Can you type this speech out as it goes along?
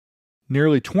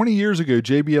Nearly 20 years ago,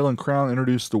 JBL and Crown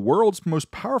introduced the world's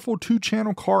most powerful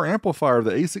two-channel car amplifier,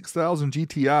 the A6000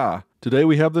 GTI. Today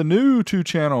we have the new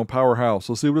two-channel powerhouse.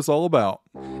 Let's see what it's all about.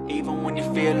 Even when you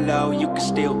feel low, you can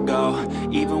still go.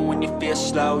 Even when you feel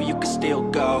slow, you can still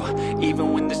go.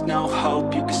 Even when there's no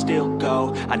hope, you can still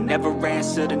go. I never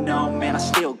answer to no, man, I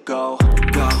still go.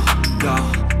 Go, go,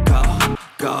 go,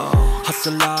 go.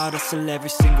 Hustle hard, hustle every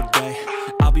single day.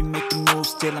 I'll be making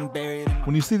moves till I'm buried in my...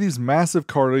 When you see these massive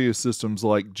car audio systems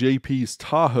like JP's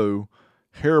Tahoe,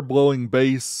 hair-blowing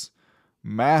bass,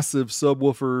 massive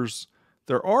subwoofers,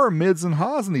 there are mids and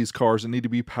highs in these cars that need to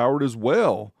be powered as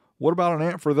well. What about an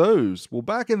amp for those? Well,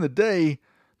 back in the day,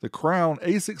 the Crown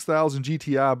A6000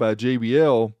 GTI by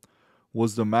JBL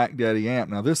was the Mac Daddy amp.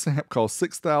 Now, this amp cost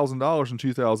 $6,000 in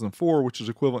 2004, which is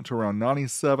equivalent to around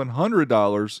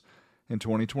 $9,700 in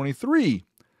 2023.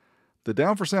 The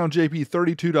Down4Sound JP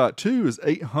 32.2 is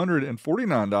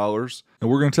 $849, and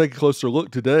we're going to take a closer look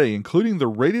today, including the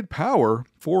rated power,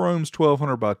 4 ohms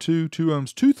 1200 by 2, 2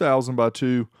 ohms 2000 by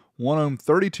 2, 1 ohm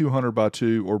 3200 by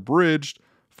 2, or bridged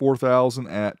 4000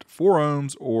 at 4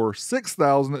 ohms or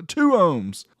 6000 at 2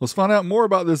 ohms. Let's find out more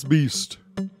about this beast.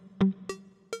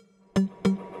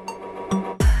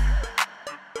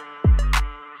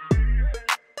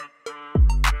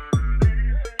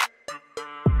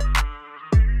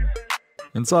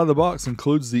 Inside the box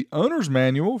includes the owner's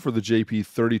manual for the JP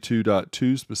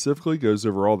 32.2 specifically, goes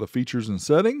over all the features and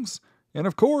settings. And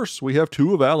of course, we have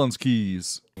 2 of Alan's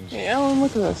keys. Hey Alan,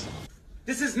 look at this.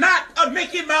 This is not a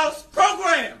Mickey Mouse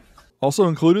program! Also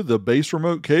included the bass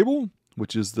remote cable,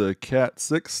 which is the Cat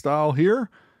 6 style here.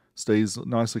 Stays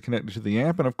nicely connected to the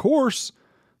amp. And of course,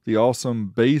 the awesome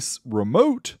bass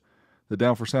remote. The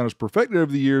Down4Sound has perfected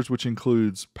over the years, which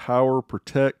includes power,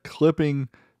 protect, clipping,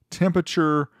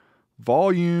 temperature,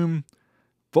 volume,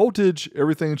 voltage,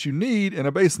 everything that you need, and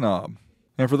a bass knob.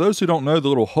 And for those who don't know, the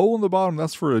little hole in the bottom,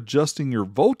 that's for adjusting your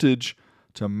voltage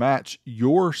to match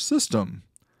your system.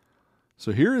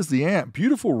 So here is the amp,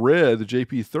 beautiful red, the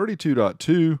JP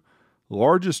 32.2,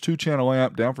 largest 2-channel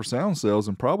amp Down4Sound sells,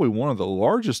 and probably one of the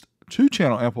largest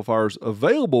 2-channel amplifiers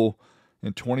available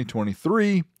in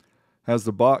 2023. Has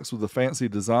the box with the fancy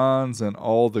designs and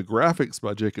all the graphics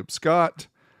by Jacob Scott.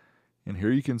 And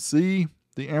here you can see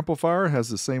the amplifier has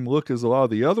the same look as a lot of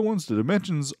the other ones. The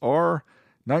dimensions are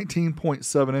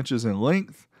 19.7 inches in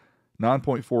length,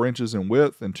 9.4 inches in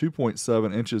width, and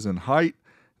 2.7 inches in height.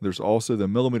 There's also the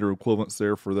millimeter equivalents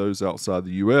there for those outside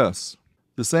the US.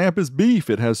 This amp is beef.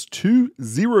 It has 2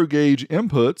 0-gauge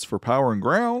inputs for power and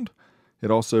ground.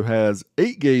 It also has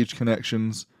 8-gauge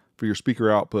connections for your speaker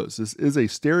outputs. This is a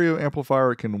stereo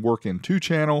amplifier. It can work in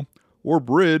 2-channel or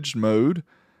bridged mode,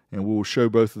 and we will show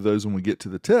both of those when we get to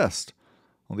the test.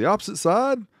 On the opposite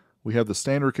side, we have the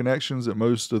standard connections that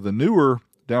most of the newer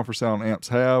Down4Sound amps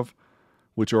have,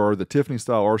 which are the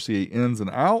Tiffany-style RCA ins and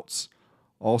outs,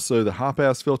 also the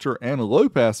high-pass filter and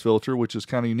low-pass filter, which is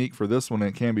kind of unique for this one,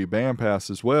 and it can be bandpass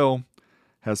as well.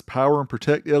 Has power and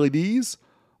protect LEDs,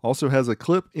 also has a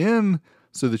clip in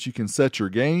so that you can set your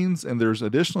gains, and there's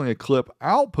additionally a clip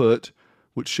output,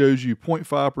 which shows you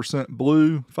 0.5%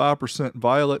 blue, 5%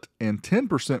 violet, and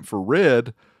 10% for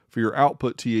red for your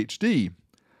output THD.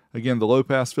 Again, the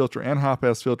low-pass filter and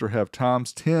high-pass filter have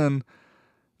 ×10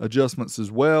 adjustments as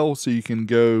well, so you can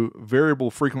go variable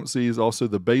frequencies. Also,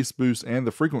 the bass boost and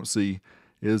the frequency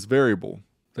is variable.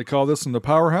 They call this one the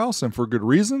powerhouse, and for good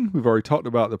reason. We've already talked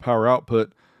about the power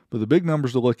output, but the big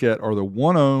numbers to look at are the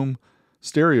 1 ohm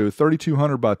stereo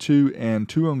 3200 by 2 and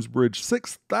 2 ohms bridge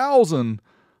 6000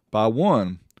 by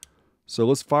 1. So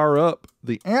let's fire up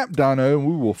the amp dyno, and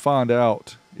we will find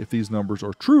out if these numbers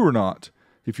are true or not.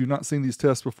 If you've not seen these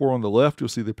tests before, on the left, you'll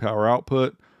see the power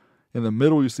output. In the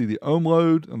middle, you see the ohm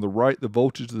load. On the right, the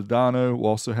voltage of the dyno. We'll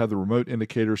also have the remote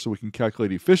indicator so we can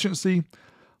calculate efficiency.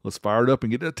 Let's fire it up and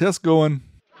get that test going.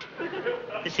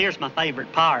 This here's my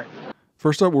favorite part.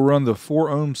 First up, we'll run the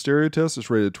 4 ohm stereo test. It's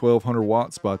rated 1200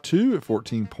 watts by 2 at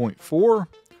 14.4.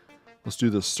 Let's do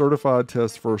the certified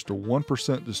test first to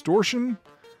 1% distortion.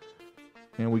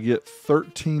 And we get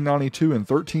 1392 and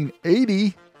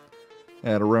 1380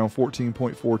 at around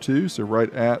 14.42. So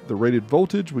right at the rated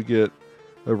voltage, we get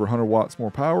over 100 watts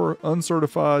more power.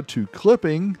 Uncertified to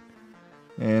clipping,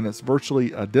 and it's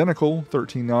virtually identical,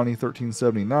 1390,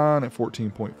 1379 at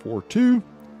 14.42. And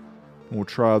we'll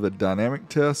try the dynamic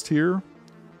test here.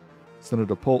 Send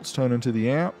it a pulse tone into the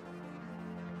amp.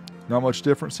 Not much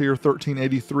difference here,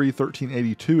 1383,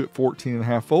 1382 at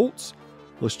 14.5 volts.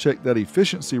 Let's check that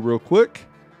efficiency real quick.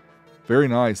 Very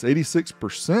nice,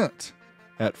 86%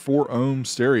 at 4 ohm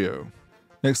stereo.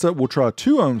 Next up, we'll try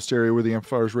 2 ohm stereo where the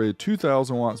amplifier is rated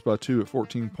 2000 watts by 2 at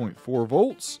 14.4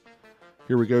 volts.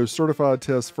 Here we go, certified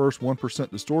test first,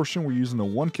 1% distortion. We're using the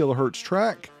 1 kilohertz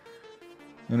track,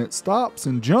 and it stops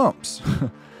and jumps.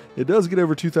 It does get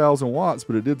over 2,000 watts,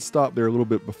 but it did stop there a little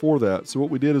bit before that. So what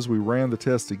we did is we ran the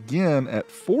test again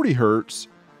at 40 hertz,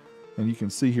 and you can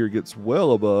see here it gets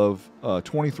well above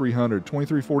 2300,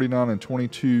 2349, and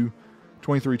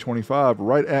 2325,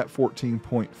 right at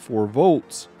 14.4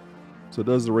 volts. So it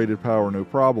does the rated power no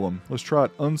problem. Let's try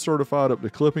it uncertified up to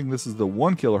clipping. This is the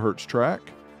 1 kilohertz track.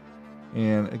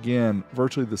 And again,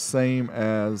 virtually the same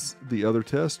as the other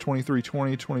test,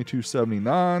 2320,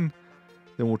 2279.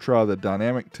 Then we'll try the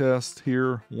dynamic test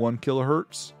here, 1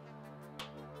 kilohertz.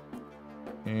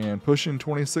 And pushing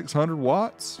 2600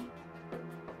 watts.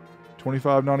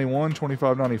 2591,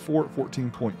 2594 at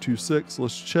 14.26.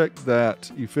 Let's check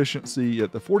that efficiency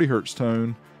at the 40 hertz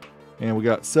tone. And we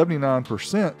got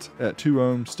 79% at 2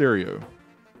 ohm stereo.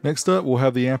 Next up, we'll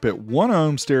have the amp at 1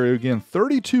 ohm stereo. Again,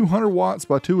 3200 watts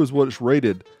by 2 is what it's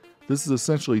rated. This is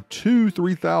essentially 2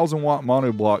 3,000 watt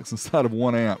mono blocks inside of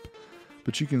 1 amp.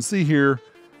 But you can see here,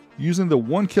 using the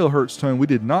 1 kilohertz tone, we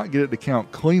did not get it to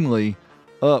count cleanly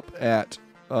up at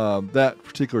that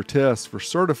particular test for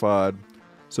certified.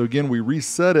 So again, we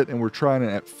reset it and we're trying it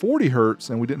at 40 hertz,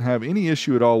 and we didn't have any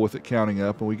issue at all with it counting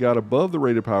up, and we got above the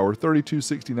rated power,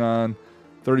 3269,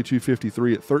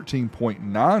 3253 at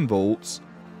 13.9 volts.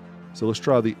 So let's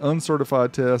try the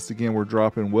uncertified test. Again, we're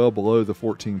dropping well below the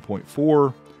 14.4,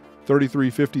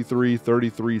 3353,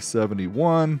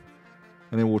 3371.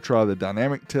 And then we'll try the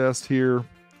dynamic test here,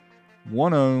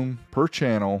 1 ohm per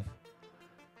channel,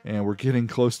 and we're getting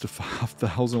close to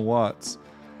 5,000 watts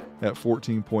at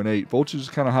 14.8. Voltage is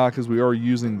kind of high because we are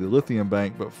using the lithium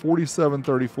bank, but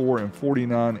 4734 and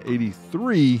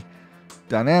 4983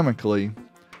 dynamically.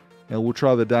 And we'll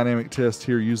try the dynamic test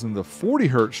here using the 40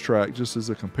 hertz track just as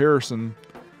a comparison.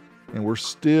 And we're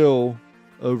still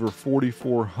over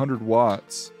 4,400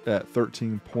 watts at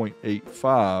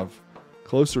 13.85,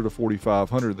 closer to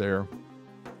 4,500 there.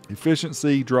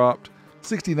 Efficiency dropped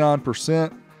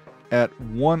 69% at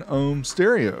 1 ohm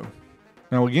stereo.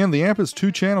 Now again, the amp is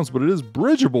 2 channels, but it is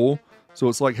bridgeable. So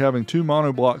it's like having 2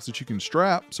 mono blocks that you can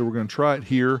strap. So we're going to try it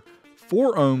here.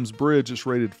 4 ohms bridge, it's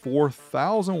rated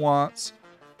 4,000 watts.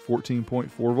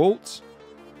 14.4 volts.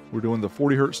 We're doing the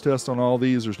 40 hertz test on all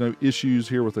these. There's no issues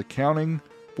here with the counting.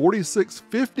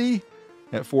 4650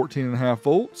 at 14.5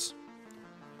 volts.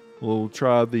 We'll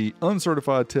try the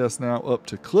uncertified test now up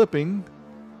to clipping.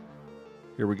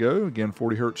 Here we go. Again,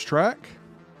 40 hertz track.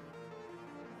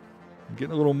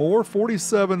 Getting a little more.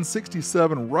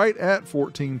 4767 right at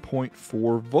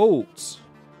 14.4 volts.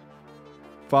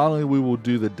 Finally, we will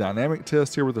do the dynamic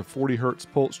test here with the 40 hertz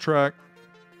pulse track.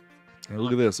 And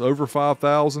look at this, over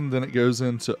 5,000, then it goes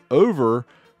into over,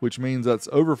 which means that's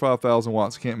over 5,000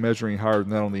 watts. Can't measure any higher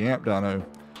than that on the amp dyno.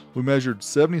 We measured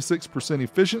 76%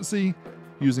 efficiency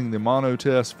using the mono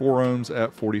test, 4 ohms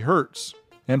at 40 hertz.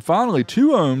 And finally,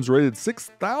 2 ohms rated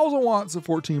 6,000 watts at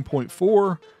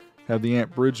 14.4. Have the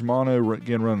amp bridge mono,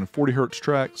 again running 40 hertz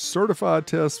track. Certified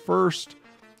test first,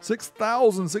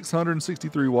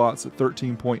 6,663 watts at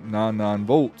 13.99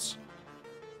 volts.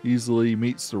 Easily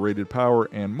meets the rated power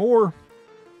and more.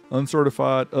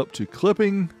 Uncertified up to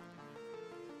clipping,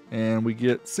 and we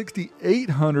get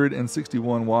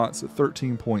 6,861 watts at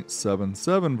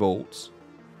 13.77 volts.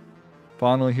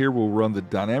 Finally here we'll run the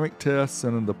dynamic test,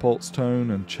 send in the pulse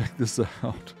tone, and check this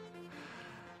out.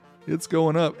 It's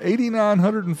going up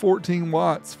 8,914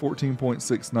 watts,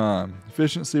 14.69.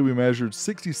 Efficiency we measured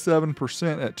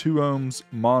 67% at 2 ohms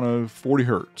mono 40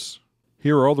 hertz.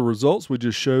 Here are all the results. We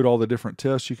just showed all the different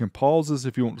tests. You can pause this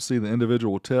if you want to see the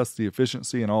individual tests, the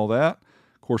efficiency, and all that.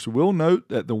 Of course, we will note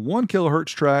that the 1 kilohertz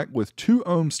track with 2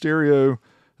 ohm stereo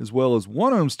as well as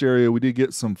 1 ohm stereo, we did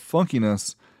get some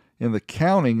funkiness in the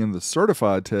counting in the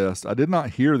certified test. I did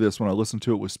not hear this when I listened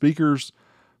to it with speakers,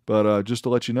 but just to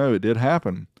let you know, it did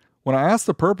happen. When I asked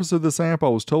the purpose of this amp, I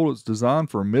was told it's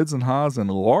designed for mids and highs and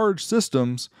large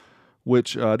systems,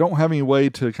 which I don't have any way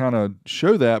to kind of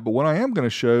show that, but what I am going to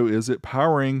show is it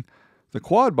powering the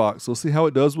quad box. Let's see how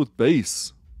it does with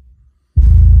bass.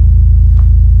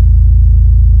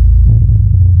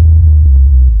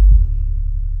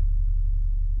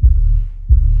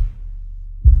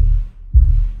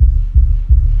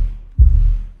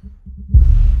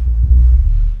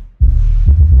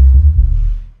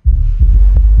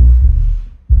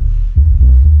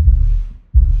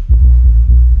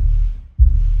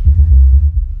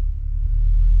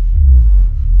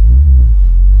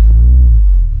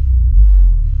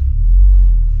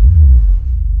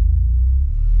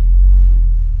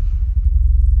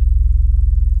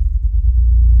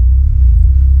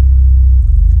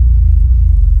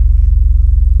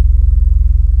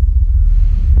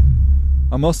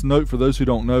 I must note, for those who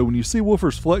don't know, when you see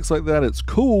woofers flex like that, it's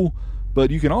cool,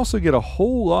 but you can also get a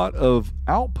whole lot of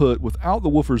output without the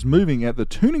woofers moving at the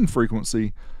tuning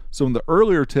frequency. So in the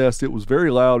earlier test, it was very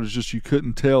loud. It's just you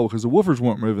couldn't tell because the woofers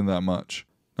weren't moving that much.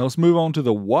 Now let's move on to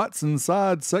the watts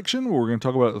inside section, where we're going to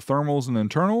talk about the thermals and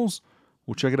internals.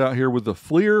 We'll check it out here with the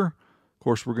FLIR. Of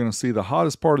course, we're going to see the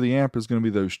hottest part of the amp is going to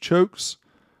be those chokes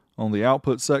on the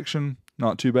output section.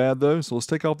 Not too bad though. So let's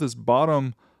take off this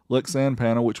bottom Lexan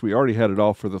panel, which we already had it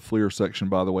off for the FLIR section,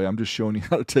 by the way. I'm just showing you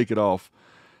how to take it off.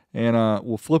 And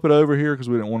we'll flip it over here because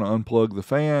we didn't want to unplug the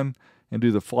fan and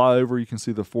do the flyover. You can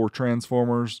see the 4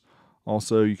 transformers.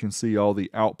 Also, you can see all the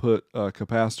output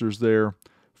capacitors there.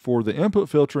 For the input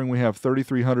filtering, we have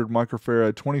 3300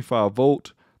 microfarad 25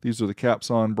 volt. These are the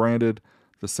Capson branded.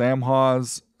 The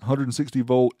Samha's 160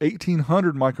 volt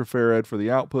 1800 microfarad for the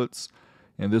outputs.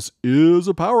 And this is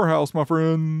a powerhouse, my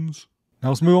friends. Now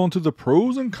let's move on to the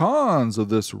pros and cons of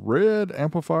this red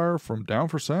amplifier from Down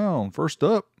for Sound. First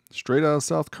up, straight out of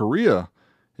South Korea.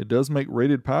 It does make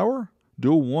rated power,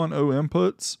 dual 1.0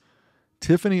 inputs,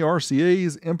 Tiffany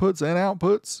RCA's inputs and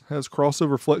outputs, has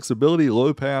crossover flexibility,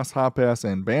 low pass, high pass,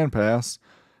 and band pass,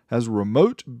 has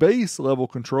remote bass level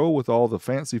control with all the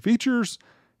fancy features,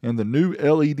 and the new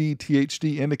LED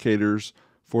THD indicators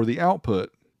for the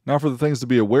output. Now for the things to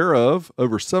be aware of,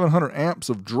 over 700 amps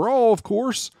of draw, of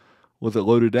course, with it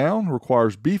loaded down,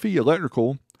 requires beefy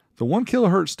electrical. The 1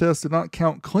 kilohertz test did not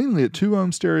count cleanly at 2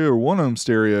 ohm stereo or 1 ohm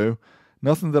stereo.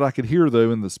 Nothing that I could hear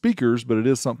though in the speakers, but it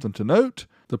is something to note.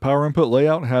 The power input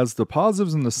layout has the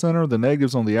positives in the center, the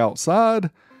negatives on the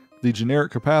outside. The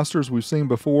generic capacitors we've seen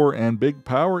before, and big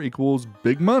power equals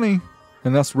big money.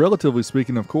 And that's relatively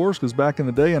speaking, of course, because back in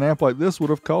the day, an amp like this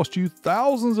would have cost you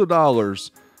thousands of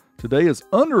dollars. Today it's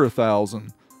under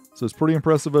 $1,000. So it's pretty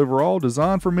impressive overall.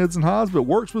 Designed for mids and highs, but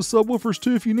works with subwoofers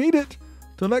too if you need it.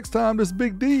 Till next time, this is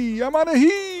Big D. I'm out of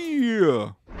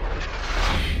here.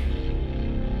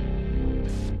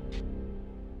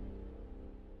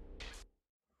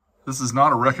 This is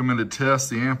not a recommended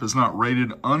test. The amp is not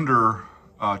rated under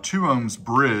 2 ohms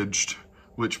bridged,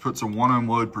 which puts a 1 ohm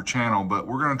load per channel, but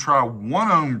we're going to try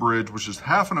 1 ohm bridge, which is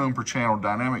half an ohm per channel,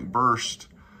 dynamic burst,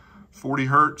 40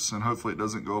 hertz, and hopefully it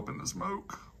doesn't go up into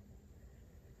smoke.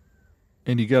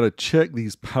 And you got to check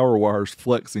these power wires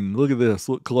flexing. Look at this.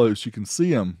 Look close. You can see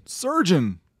them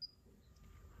surging.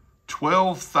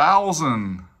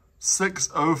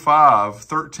 12,605,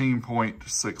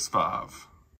 13.65.